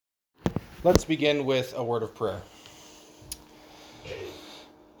Let's begin with a word of prayer.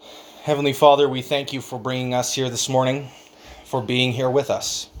 Heavenly Father, we thank you for bringing us here this morning, for being here with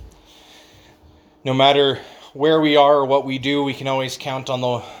us. No matter where we are or what we do, we can always count on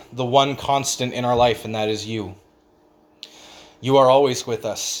the one constant in our life, and that is you. You are always with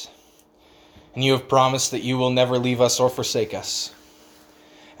us, and you have promised that you will never leave us or forsake us.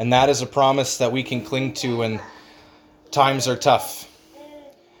 And that is a promise that we can cling to when times are tough,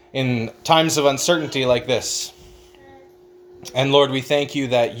 in times of uncertainty like this. And Lord, we thank you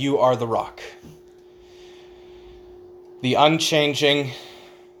that you are the rock, the unchanging,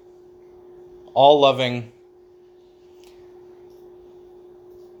 all-loving,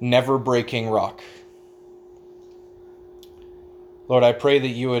 never-breaking rock. Lord, I pray that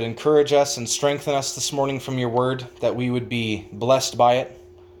you would encourage us and strengthen us this morning from your word, that we would be blessed by it.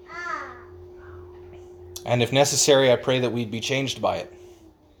 And if necessary, I pray that we'd be changed by it.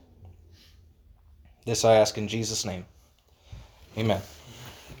 This I ask in Jesus' name. Amen.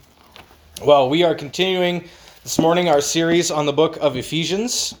 Well, we are continuing this morning our series on the book of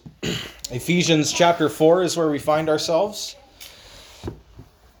Ephesians. Ephesians chapter 4 is where we find ourselves.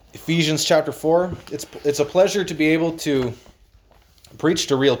 Ephesians chapter 4. It's a pleasure to be able to preach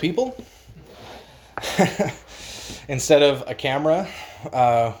to real people instead of a camera,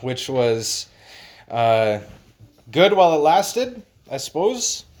 which was good while it lasted, I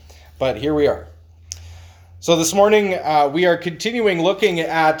suppose. But here we are. So this morning we are continuing looking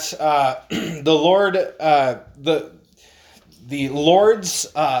at the Lord's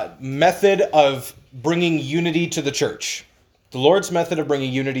method of bringing unity to the church. The Lord's method of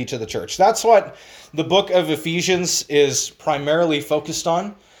bringing unity to the church. That's what the book of Ephesians is primarily focused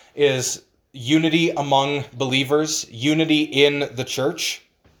on, is unity among believers, unity in the church.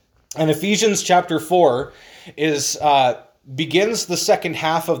 And Ephesians chapter 4 begins the second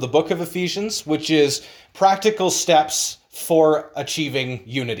half of the book of Ephesians, which is practical steps for achieving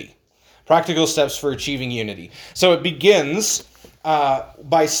unity. Practical steps for achieving unity. So it begins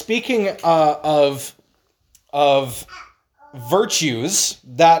by speaking of virtues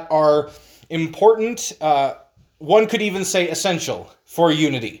that are important, one could even say essential for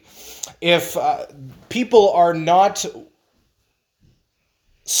unity. If people are not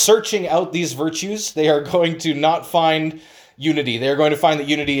searching out these virtues, they are going to not find unity. They are going to find that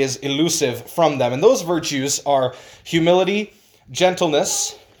unity is elusive from them. And those virtues are humility,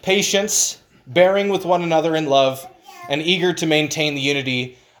 gentleness, patience, bearing with one another in love, and eager to maintain the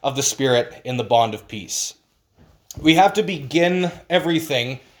unity of the Spirit in the bond of peace. We have to begin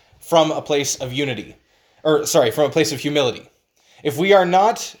everything from a place of from a place of humility. If we are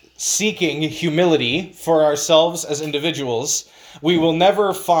not seeking humility for ourselves as individuals, we will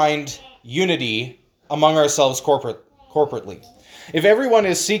never find unity among ourselves corporately. If everyone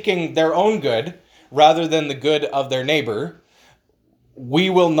is seeking their own good rather than the good of their neighbor, we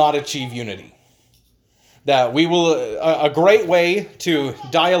will not achieve unity. A great way to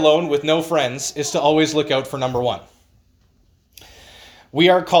die alone with no friends is to always look out for number one. We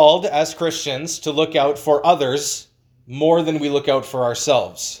are called as Christians to look out for others more than we look out for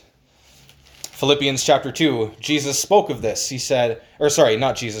ourselves. Philippians chapter 2, Jesus spoke of this.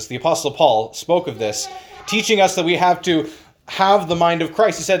 The Apostle Paul spoke of this, teaching us that we have to have the mind of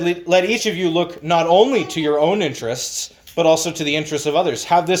Christ. He said, let each of you look not only to your own interests, but also to the interests of others.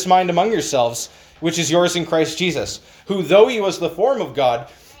 Have this mind among yourselves, which is yours in Christ Jesus, who, though he was the form of God,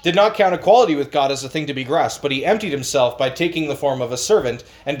 did not count equality with God as a thing to be grasped, but he emptied himself by taking the form of a servant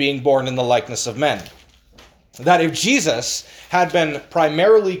and being born in the likeness of men. That if Jesus had been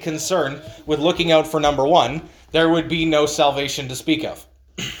primarily concerned with looking out for number one, there would be no salvation to speak of.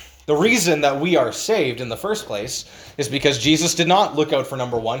 The reason that we are saved in the first place is because Jesus did not look out for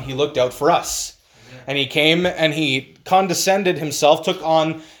number one, he looked out for us. And he came and he condescended himself, took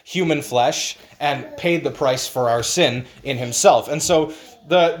on human flesh, and paid the price for our sin in himself. And so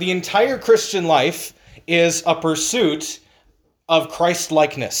the entire Christian life is a pursuit of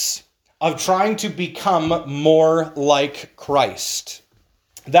Christ-likeness, of trying to become more like Christ.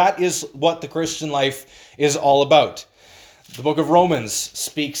 That is what the Christian life is all about. The book of Romans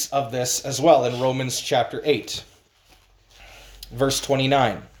speaks of this as well in Romans chapter 8, verse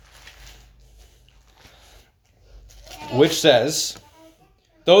 29, which says,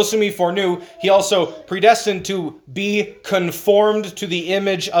 those whom he foreknew, he also predestined to be conformed to the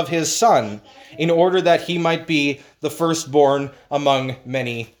image of his Son, in order that he might be the firstborn among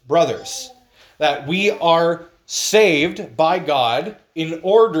many brothers. That we are saved by God in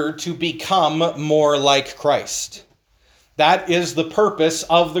order to become more like Christ. That is the purpose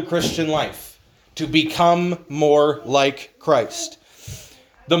of the Christian life, to become more like Christ.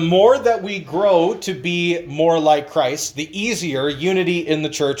 The more that we grow to be more like Christ, the easier unity in the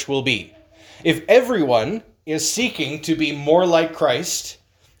church will be. If everyone is seeking to be more like Christ,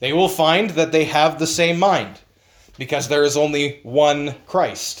 they will find that they have the same mind, because there is only one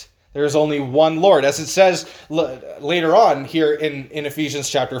Christ. There is only one Lord. As it says later on here in Ephesians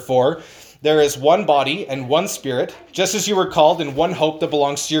chapter 4, there is one body and one Spirit, just as you were called in one hope that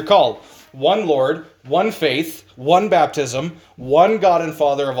belongs to your call. One Lord, one faith, one baptism, one God and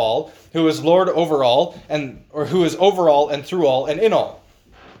Father of all, who is Lord over all, who is over all and through all and in all.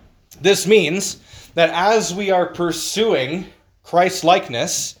 This means that as we are pursuing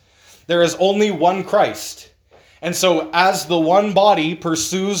Christ-likeness, there is only one Christ. And so as the one body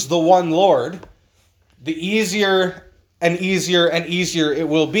pursues the one Lord, the easier and easier and easier it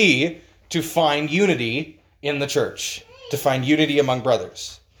will be to find unity in the church, to find unity among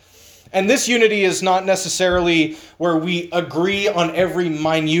brothers. And this unity is not necessarily where we agree on every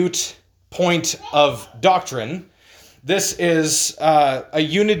minute point of doctrine. This is a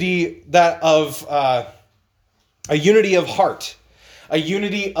unity of heart, a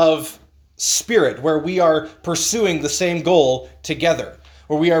unity of spirit, where we are pursuing the same goal together,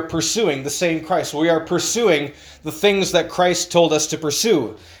 where we are pursuing the same Christ, where we are pursuing the things that Christ told us to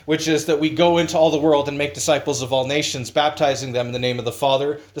pursue, which is that we go into all the world and make disciples of all nations, baptizing them in the name of the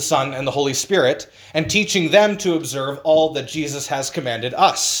Father, the Son, and the Holy Spirit, and teaching them to observe all that Jesus has commanded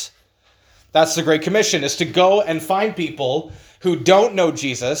us. That's the Great Commission, is to go and find people who don't know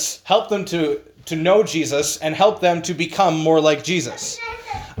Jesus, help them to know Jesus, and help them to become more like Jesus.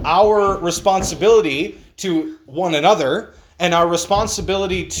 Our responsibility to one another, and our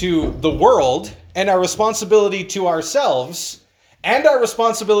responsibility to the world, and our responsibility to ourselves, and our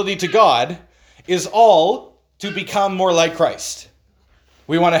responsibility to God is all to become more like Christ.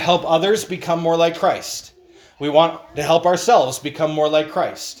 We want to help others become more like Christ. We want to help ourselves become more like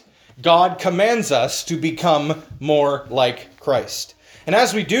Christ. God commands us to become more like Christ. And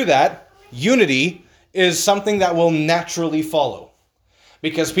as we do that, unity is something that will naturally follow.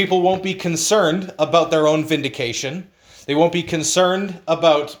 Because people won't be concerned about their own vindication. They won't be concerned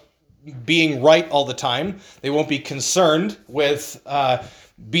about being right all the time. They won't be concerned with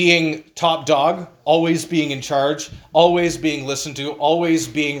being top dog, always being in charge, always being listened to, always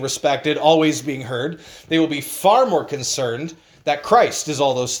being respected, always being heard. They will be far more concerned that Christ is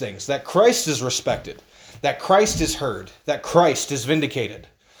all those things, that Christ is respected, that Christ is heard, that Christ is vindicated.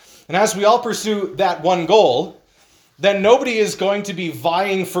 And as we all pursue that one goal, then nobody is going to be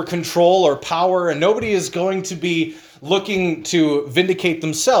vying for control or power, and nobody is going to be looking to vindicate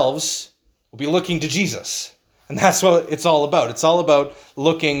themselves. We'll be looking to Jesus. And that's what it's all about. It's all about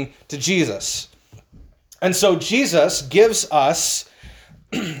looking to Jesus. And so Jesus gives us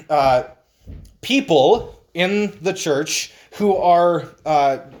people in the church who are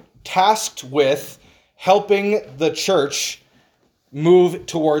tasked with helping the church move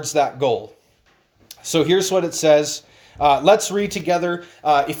towards that goal. So here's what it says. Let's read together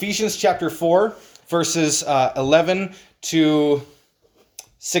Ephesians chapter 4, verses 11 to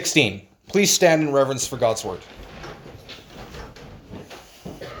 16. Please stand in reverence for God's word.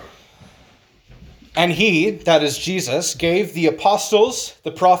 And he, that is Jesus, gave the apostles,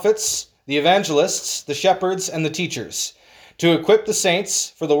 the prophets, the evangelists, the shepherds, and the teachers, to equip the saints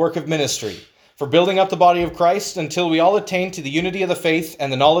for the work of ministry, for building up the body of Christ until we all attain to the unity of the faith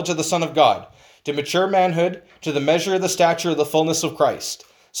and the knowledge of the Son of God, to mature manhood, to the measure of the stature of the fullness of Christ,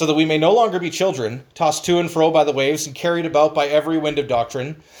 so that we may no longer be children, tossed to and fro by the waves and carried about by every wind of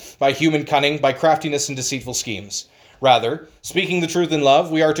doctrine, by human cunning, by craftiness and deceitful schemes. Rather, speaking the truth in love,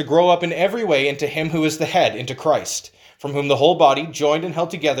 we are to grow up in every way into him who is the head, into Christ, from whom the whole body, joined and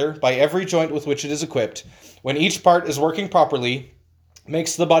held together by every joint with which it is equipped, when each part is working properly,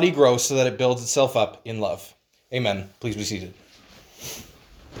 makes the body grow so that it builds itself up in love. Amen. Please be seated.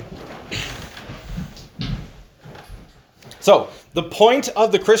 So, the point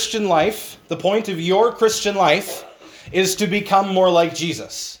of the Christian life, the point of your Christian life, is to become more like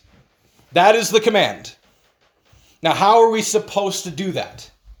Jesus. That is the command. Now, how are we supposed to do that?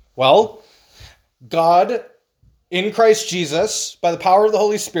 Well, God, in Christ Jesus, by the power of the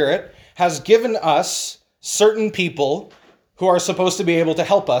Holy Spirit, has given us certain people who are supposed to be able to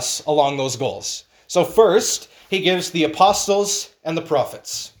help us along those goals. So first, he gives the apostles and the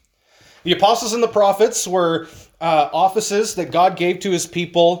prophets. The apostles and the prophets were offices that God gave to his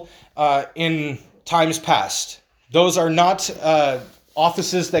people in times past. Those are not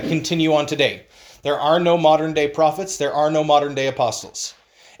offices that continue on today. There are no modern day prophets. There are no modern day apostles.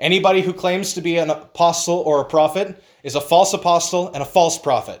 Anybody who claims to be an apostle or a prophet is a false apostle and a false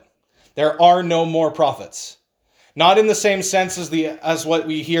prophet. There are no more prophets. Not in the same sense as what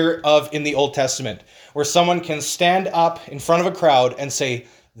we hear of in the Old Testament, where someone can stand up in front of a crowd and say,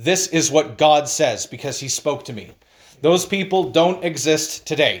 "This is what God says because he spoke to me." Those people don't exist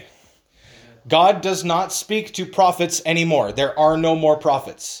today. God does not speak to prophets anymore. There are no more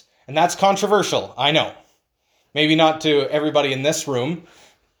prophets. And that's controversial, I know. Maybe not to everybody in this room,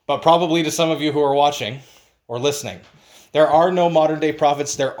 but probably to some of you who are watching or listening. There are no modern day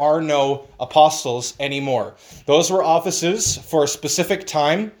prophets. There are no apostles anymore. Those were offices for a specific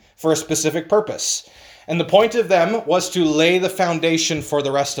time, for a specific purpose. And the point of them was to lay the foundation for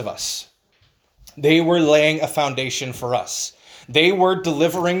the rest of us. They were laying a foundation for us. They were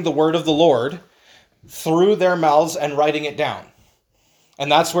delivering the word of the Lord through their mouths and writing it down. And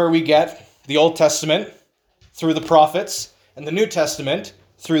that's where we get the Old Testament through the prophets and the New Testament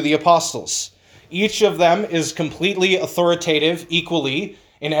through the apostles. Each of them is completely authoritative equally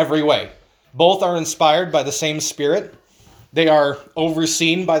in every way. Both are inspired by the same Spirit. They are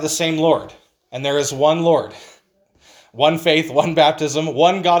overseen by the same Lord. And there is one Lord, one faith, one baptism,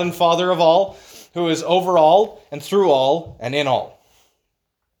 one God and Father of all, who is over all and through all and in all.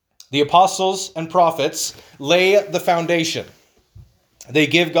 The apostles and prophets lay the foundation. They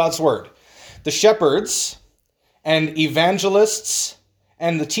give God's word. The shepherds and evangelists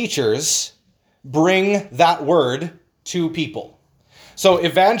and the teachers bring that word to people. So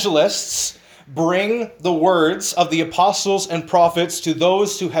evangelists bring the words of the apostles and prophets to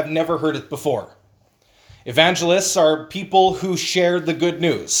those who have never heard it before. Evangelists are people who share the good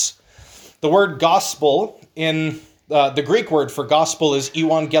news. The word gospel in the Greek word for gospel is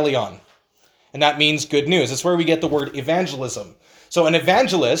euangelion, and that means good news. It's where we get the word evangelism. So an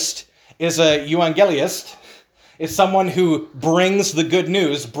evangelist is a euangeliст, is someone who brings the good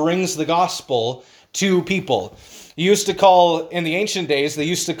news, brings the gospel to people. In the ancient days, they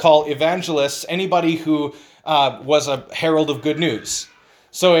used to call evangelists anybody who was a herald of good news.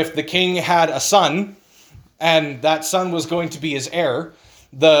 So if the king had a son, and that son was going to be his heir,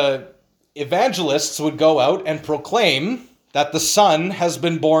 the evangelists would go out and proclaim that the son has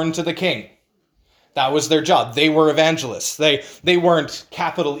been born to the king. That was their job. They were evangelists. They weren't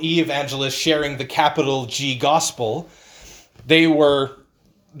capital E evangelists sharing the capital G gospel. They were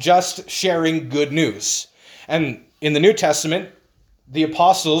just sharing good news. And in the New Testament, the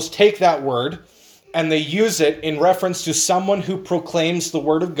apostles take that word and they use it in reference to someone who proclaims the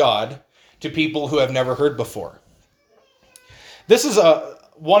word of God to people who have never heard before. This is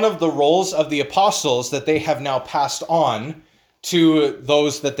one of the roles of the apostles that they have now passed on to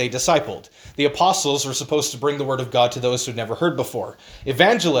those that they discipled. The apostles were supposed to bring the word of God to those who'd never heard before.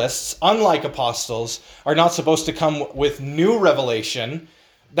 Evangelists, unlike apostles, are not supposed to come with new revelation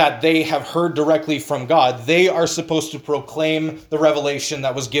that they have heard directly from God. They are supposed to proclaim the revelation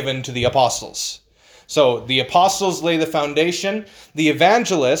that was given to the apostles. So the apostles lay the foundation. The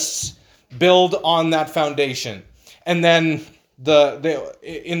evangelists build on that foundation. And then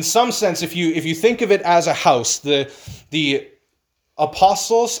in some sense, if you think of it as a house, the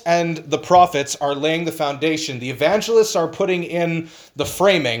apostles and the prophets are laying the foundation. The evangelists are putting in the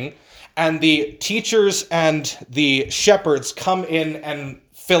framing, and the teachers and the shepherds come in and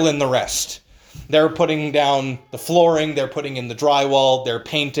fill in the rest. They're putting down the flooring, they're putting in the drywall, they're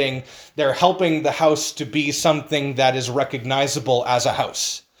painting, they're helping the house to be something that is recognizable as a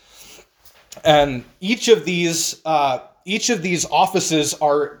house. And each of these offices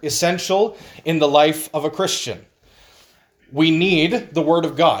are essential in the life of a Christian. We need the Word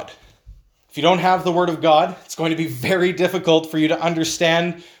of God. If you don't have the Word of God, it's going to be very difficult for you to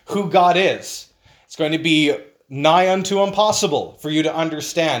understand who God is. It's going to be nigh unto impossible for you to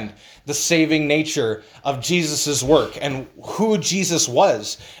understand the saving nature of Jesus' work and who Jesus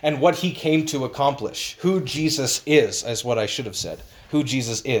was and what he came to accomplish. Who Jesus is what I should have said. Who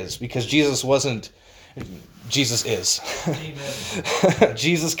Jesus is, because Jesus is. Amen.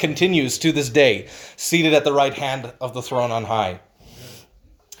 Jesus continues to this day, seated at the right hand of the throne on high.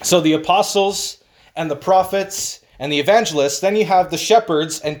 So the apostles and the prophets and the evangelists, then you have the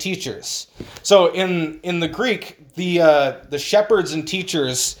shepherds and teachers. So in the Greek, the shepherds and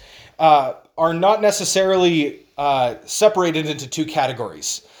teachers are not necessarily separated into two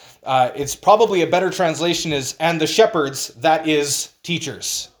categories. It's probably a better translation is, and the shepherds, that is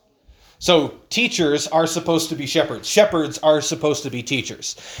teachers. So teachers are supposed to be shepherds. Shepherds are supposed to be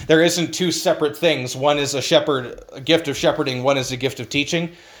teachers. There isn't two separate things. One is a gift of shepherding. One is a gift of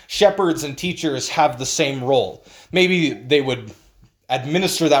teaching. Shepherds and teachers have the same role. Maybe they would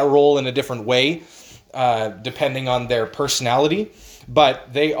administer that role in a different way, depending on their personality,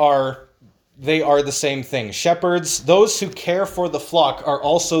 but they are the same thing. Shepherds, those who care for the flock, are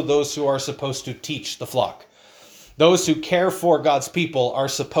also those who are supposed to teach the flock. Those who care for God's people are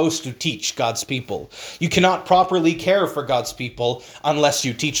supposed to teach God's people. You cannot properly care for God's people unless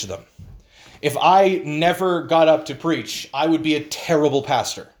you teach them. If I never got up to preach, I would be a terrible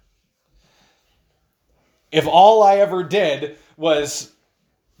pastor. If all I ever did was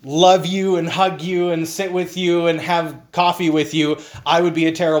love you and hug you and sit with you and have coffee with you, I would be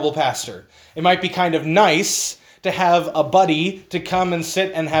a terrible pastor. It might be kind of nice to have a buddy to come and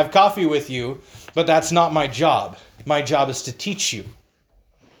sit and have coffee with you, but that's not my job. My job is to teach you.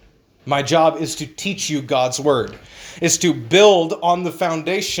 My job is to teach you God's word, is to build on the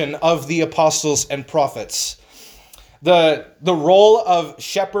foundation of the apostles and prophets. The role of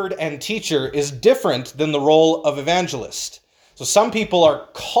shepherd and teacher is different than the role of evangelist. So some people are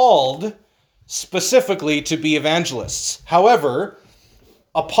called specifically to be evangelists. However,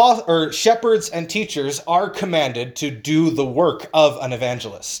 shepherds and teachers are commanded to do the work of an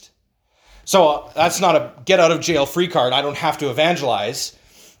evangelist. So that's not a get out of jail free card. I don't have to evangelize.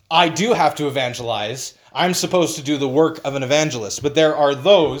 I do have to evangelize. I'm supposed to do the work of an evangelist. But there are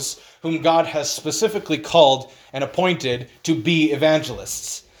those whom God has specifically called and appointed to be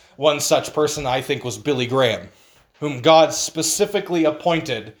evangelists. One such person, I think, was Billy Graham, whom God specifically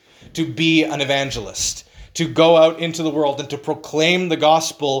appointed to be an evangelist, to go out into the world and to proclaim the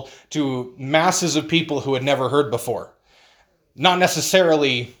gospel to masses of people who had never heard before. Not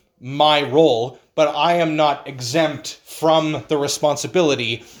necessarily my role, but I am not exempt from the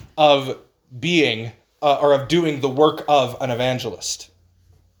responsibility of being or of doing the work of an evangelist.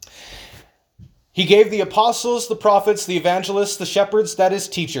 He gave the apostles, the prophets, the evangelists, the shepherds, that is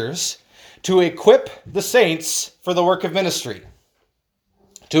teachers, to equip the saints for the work of ministry.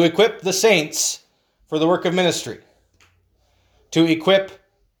 To equip the saints for the work of ministry. To equip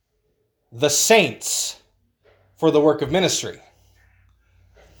the saints for the work of ministry.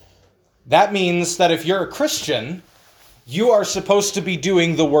 That means that if you're a Christian, you are supposed to be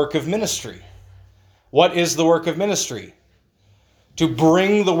doing the work of ministry. What is the work of ministry? To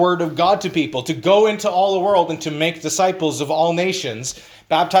bring the word of God to people, to go into all the world and to make disciples of all nations,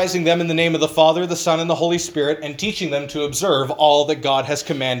 baptizing them in the name of the Father, the Son, and the Holy Spirit, and teaching them to observe all that God has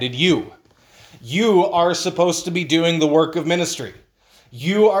commanded you. You are supposed to be doing the work of ministry.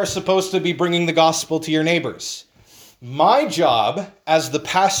 You are supposed to be bringing the gospel to your neighbors. My job as the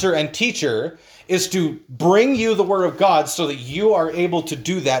pastor and teacher is to bring you the word of God so that you are able to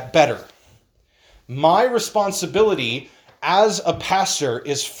do that better. My responsibility as a pastor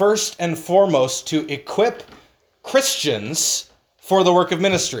is first and foremost to equip Christians for the work of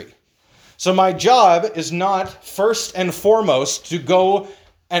ministry. So my job is not first and foremost to go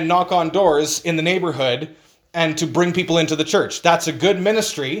and knock on doors in the neighborhood and to bring people into the church. That's a good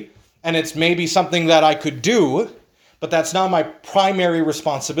ministry, and it's maybe something that I could do, but that's not my primary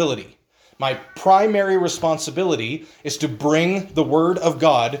responsibility. My primary responsibility is to bring the word of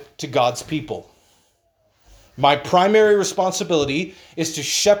God to God's people. My primary responsibility is to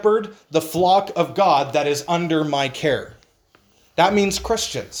shepherd the flock of God that is under my care. That means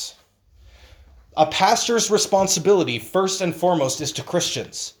Christians. A pastor's responsibility, first and foremost, is to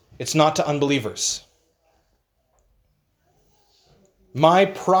Christians. It's not to unbelievers. My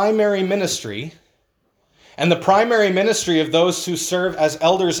primary ministry, and the primary ministry of those who serve as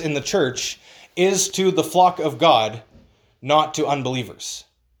elders in the church, is to the flock of God, not to unbelievers.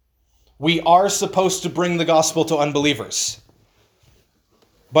 We are supposed to bring the gospel to unbelievers.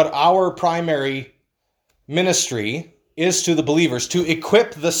 But our primary ministry is to the believers, to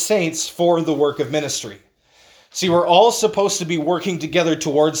equip the saints for the work of ministry. See, we're all supposed to be working together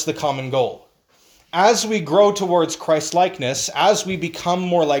towards the common goal. As we grow towards Christ-likeness, as we become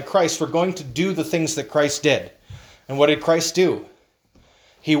more like Christ, we're going to do the things that Christ did. And what did Christ do?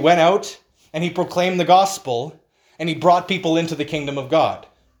 He went out and he proclaimed the gospel and he brought people into the kingdom of God.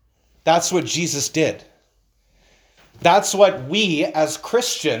 That's what Jesus did. That's what we as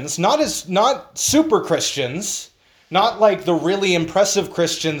Christians, not super Christians, not like the really impressive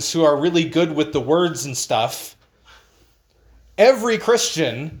Christians who are really good with the words and stuff. Every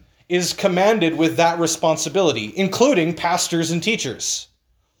Christian is commanded with that responsibility, including pastors and teachers.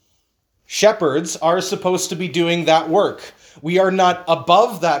 Shepherds are supposed to be doing that work. We are not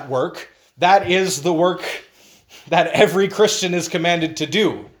above that work. That is the work that every Christian is commanded to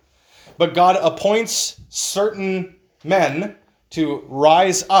do. But God appoints certain men to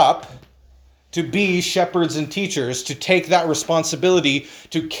rise up to be shepherds and teachers, to take that responsibility,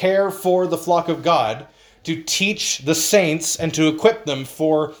 to care for the flock of God, to teach the saints and to equip them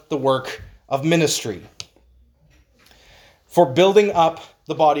for the work of ministry. For building up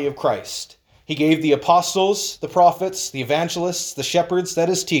the body of Christ. He gave the apostles, the prophets, the evangelists, the shepherds, that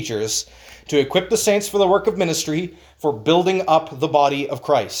is, teachers, to equip the saints for the work of ministry, for building up the body of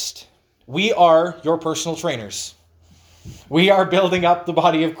Christ. We are your personal trainers. We are building up the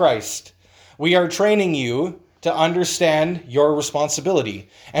body of Christ. We are training you to understand your responsibility.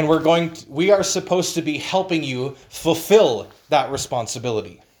 And we are supposed to be helping you fulfill that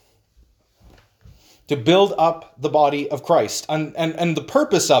responsibility. To build up the body of Christ. And the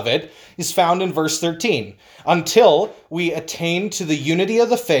purpose of it is found in verse 13. Until we attain to the unity of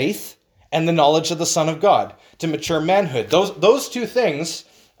the faith and the knowledge of the Son of God, to mature manhood. Those two things,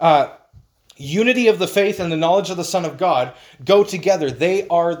 unity of the faith and the knowledge of the Son of God, go together. They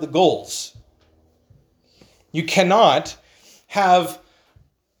are the goals. You cannot have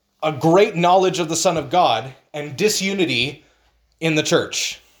a great knowledge of the Son of God and disunity in the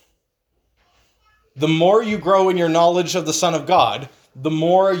church. The more you grow in your knowledge of the Son of God, the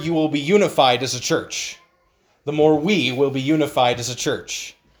more you will be unified as a church. The more we will be unified as a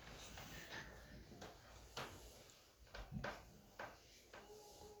church.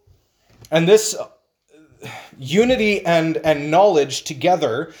 And this unity and knowledge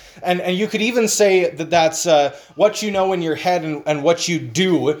together, and you could even say that that's what you know in your head and what you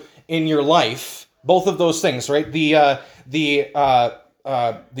do in your life. Both of those things, right? The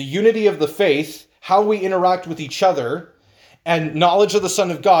unity of the faith, how we interact with each other, and knowledge of the Son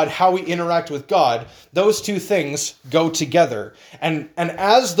of God, how we interact with God, those two things go together. And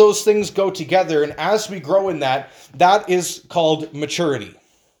as those things go together, and as we grow in that, that is called maturity.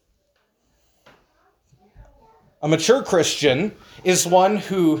 A mature Christian is one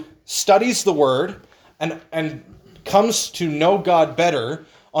who studies the Word and comes to know God better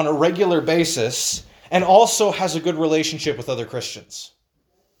on a regular basis, and also has a good relationship with other Christians.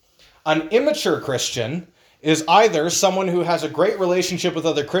 An immature Christian is either someone who has a great relationship with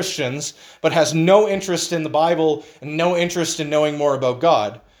other Christians, but has no interest in the Bible and no interest in knowing more about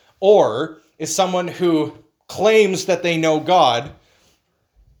God, or is someone who claims that they know God,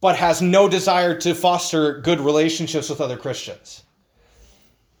 but has no desire to foster good relationships with other Christians.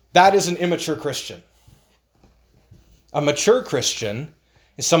 That is an immature Christian. A mature Christian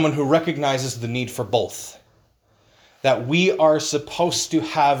is someone who recognizes the need for both. That we are supposed to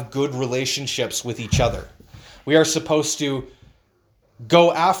have good relationships with each other. We are supposed to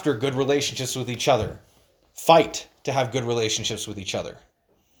go after good relationships with each other. Fight to have good relationships with each other.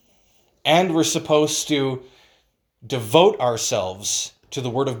 And we're supposed to devote ourselves to the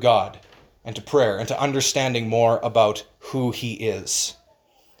Word of God and to prayer and to understanding more about who He is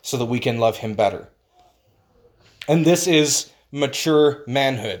so that we can love Him better. And this is mature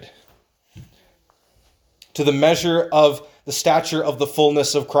manhood. To the measure of the stature of the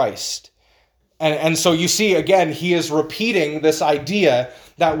fullness of Christ. And so you see, again, he is repeating this idea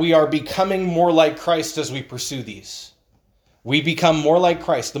that we are becoming more like Christ as we pursue these. We become more like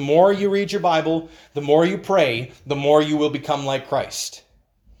Christ. The more you read your Bible, the more you pray, the more you will become like Christ.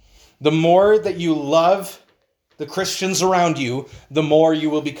 The more that you love the Christians around you, the more you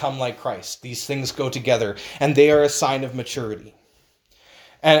will become like Christ. These things go together, and they are a sign of maturity.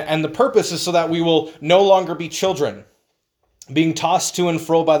 And the purpose is so that we will no longer be children, being tossed to and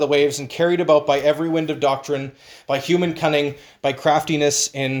fro by the waves and carried about by every wind of doctrine, by human cunning, by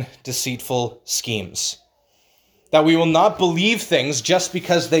craftiness in deceitful schemes. That we will not believe things just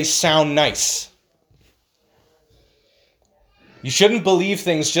because they sound nice. You shouldn't believe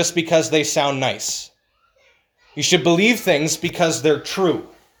things just because they sound nice. You should believe things because they're true.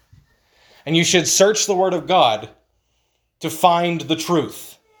 And you should search the Word of God to find the truth.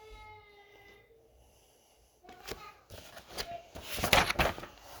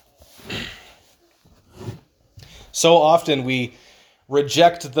 So often we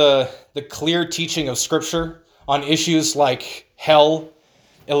reject the clear teaching of Scripture on issues like hell,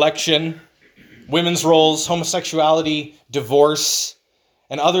 election, women's roles, homosexuality, divorce,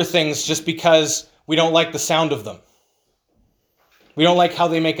 and other things just because we don't like the sound of them. We don't like how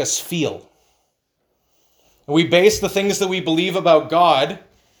they make us feel. We base the things that we believe about God,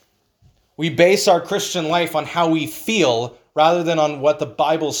 we base our Christian life on how we feel rather than on what the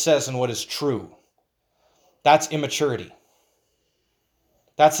Bible says and what is true. That's immaturity.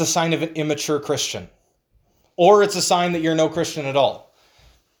 That's the sign of an immature Christian. Or it's a sign that you're no Christian at all.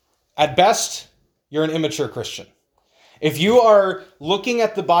 At best, you're an immature Christian. If you are looking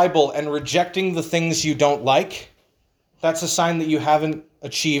at the Bible and rejecting the things you don't like, that's a sign that you haven't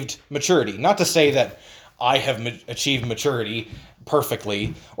achieved maturity. Not to say that I have achieved maturity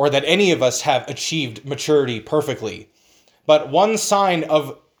perfectly, or that any of us have achieved maturity perfectly. But one sign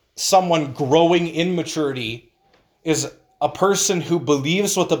of someone growing in maturity is a person who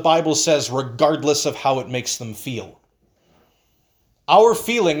believes what the Bible says regardless of how it makes them feel. Our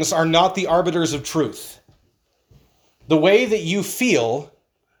feelings are not the arbiters of truth. The way that you feel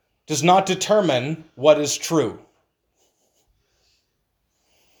does not determine what is true.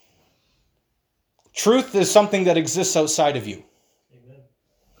 Truth is something that exists outside of you. Amen.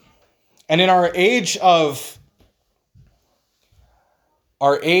 And in our age of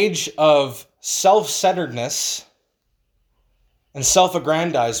self-centeredness and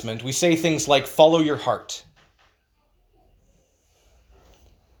self-aggrandizement, we say things like, follow your heart.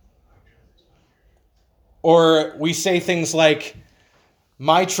 Or we say things like,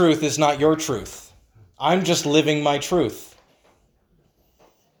 my truth is not your truth. I'm just living my truth.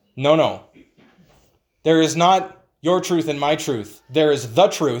 No. There is not your truth and my truth. There is the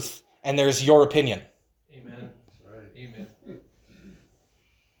truth, and there's your opinion. Amen. Amen.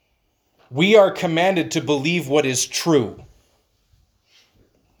 We are commanded to believe what is true,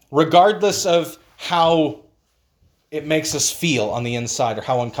 regardless of how it makes us feel on the inside or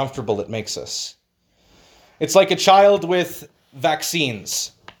how uncomfortable it makes us. It's like a child with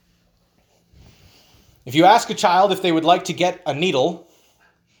vaccines. If you ask a child if they would like to get a needle,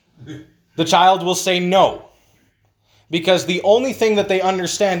 the child will say no, because the only thing that they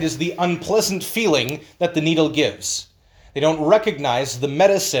understand is the unpleasant feeling that the needle gives. They don't recognize the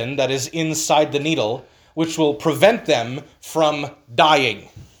medicine that is inside the needle, which will prevent them from dying.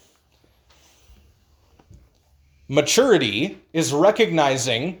 Maturity is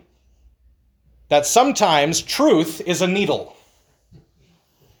recognizing that sometimes truth is a needle.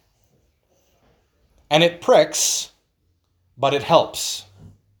 And it pricks, but it helps.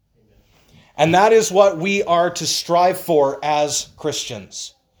 And that is what we are to strive for as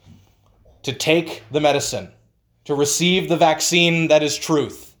Christians. To take the medicine, to receive the vaccine that is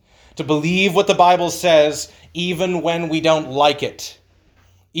truth, to believe what the Bible says even when we don't like it,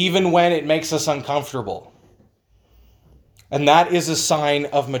 even when it makes us uncomfortable. And that is a sign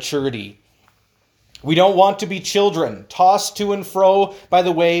of maturity. We don't want to be children, tossed to and fro by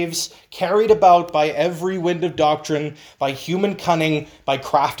the waves, carried about by every wind of doctrine, by human cunning, by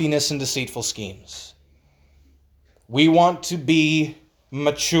craftiness and deceitful schemes. We want to be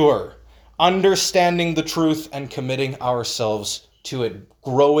mature, understanding the truth and committing ourselves to it,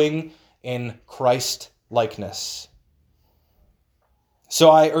 growing in Christ-likeness.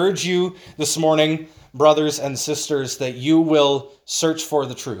 So I urge you this morning, brothers and sisters, that you will search for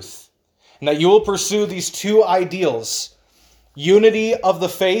the truth. And that you will pursue these two ideals, unity of the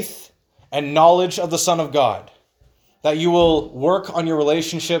faith and knowledge of the Son of God. That you will work on your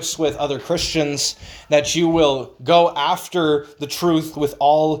relationships with other Christians, that you will go after the truth with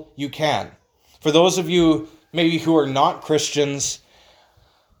all you can. For those of you maybe who are not Christians,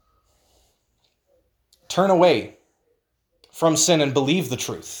 turn away from sin and believe the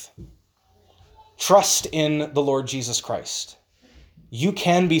truth. Trust in the Lord Jesus Christ. You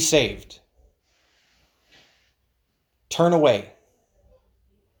can be saved. Turn away.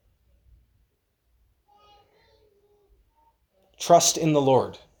 Trust in the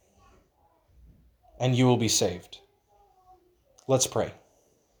Lord, and you will be saved. Let's pray.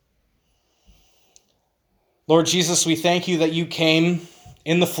 Lord Jesus, we thank you that you came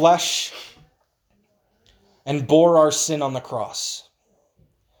in the flesh and bore our sin on the cross.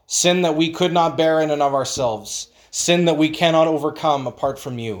 Sin that we could not bear in and of ourselves. Sin that we cannot overcome apart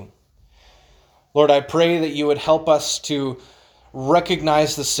from you. Lord, I pray that you would help us to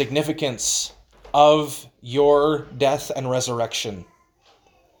recognize the significance of your death and resurrection.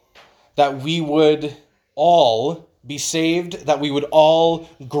 That we would all be saved, that we would all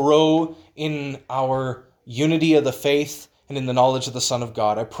grow in our unity of the faith and in the knowledge of the Son of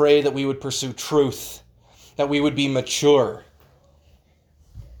God. I pray that we would pursue truth, that we would be mature,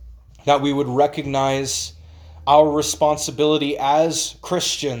 that we would recognize our responsibility as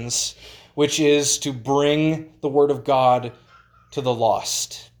Christians, which is to bring the word of God to the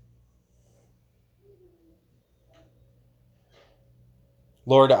lost.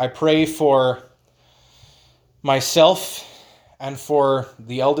 Lord, I pray for myself and for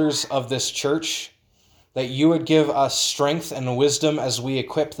the elders of this church that you would give us strength and wisdom as we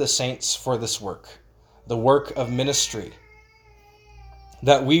equip the saints for this work, the work of ministry.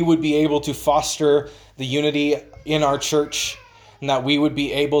 That we would be able to foster the unity in our church, and that we would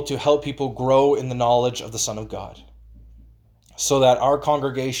be able to help people grow in the knowledge of the Son of God, so that our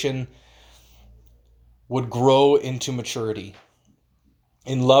congregation would grow into maturity,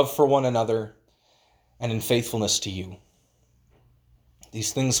 in love for one another, and in faithfulness to you.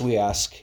 These things we ask